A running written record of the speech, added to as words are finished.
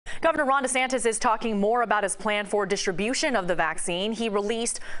Governor Ron DeSantis is talking more about his plan for distribution of the vaccine. He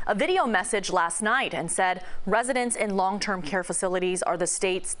released a video message last night and said residents in long-term care facilities are the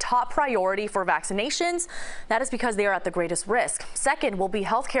state's top priority for vaccinations. That is because they are at the greatest risk. Second will be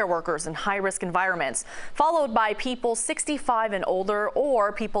healthcare workers in high-risk environments, followed by people 65 and older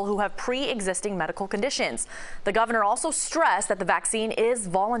or people who have pre-existing medical conditions. The governor also stressed that the vaccine is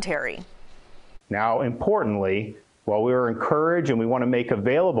voluntary. Now, importantly, while we are encouraged and we want to make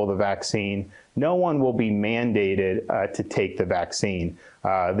available the vaccine, no one will be mandated to take the vaccine.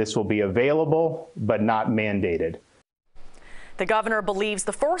 This will be available, but not mandated. The governor believes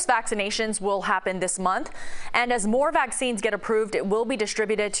the first vaccinations will happen this month, and as more vaccines get approved, it will be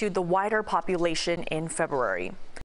distributed to the wider population in February.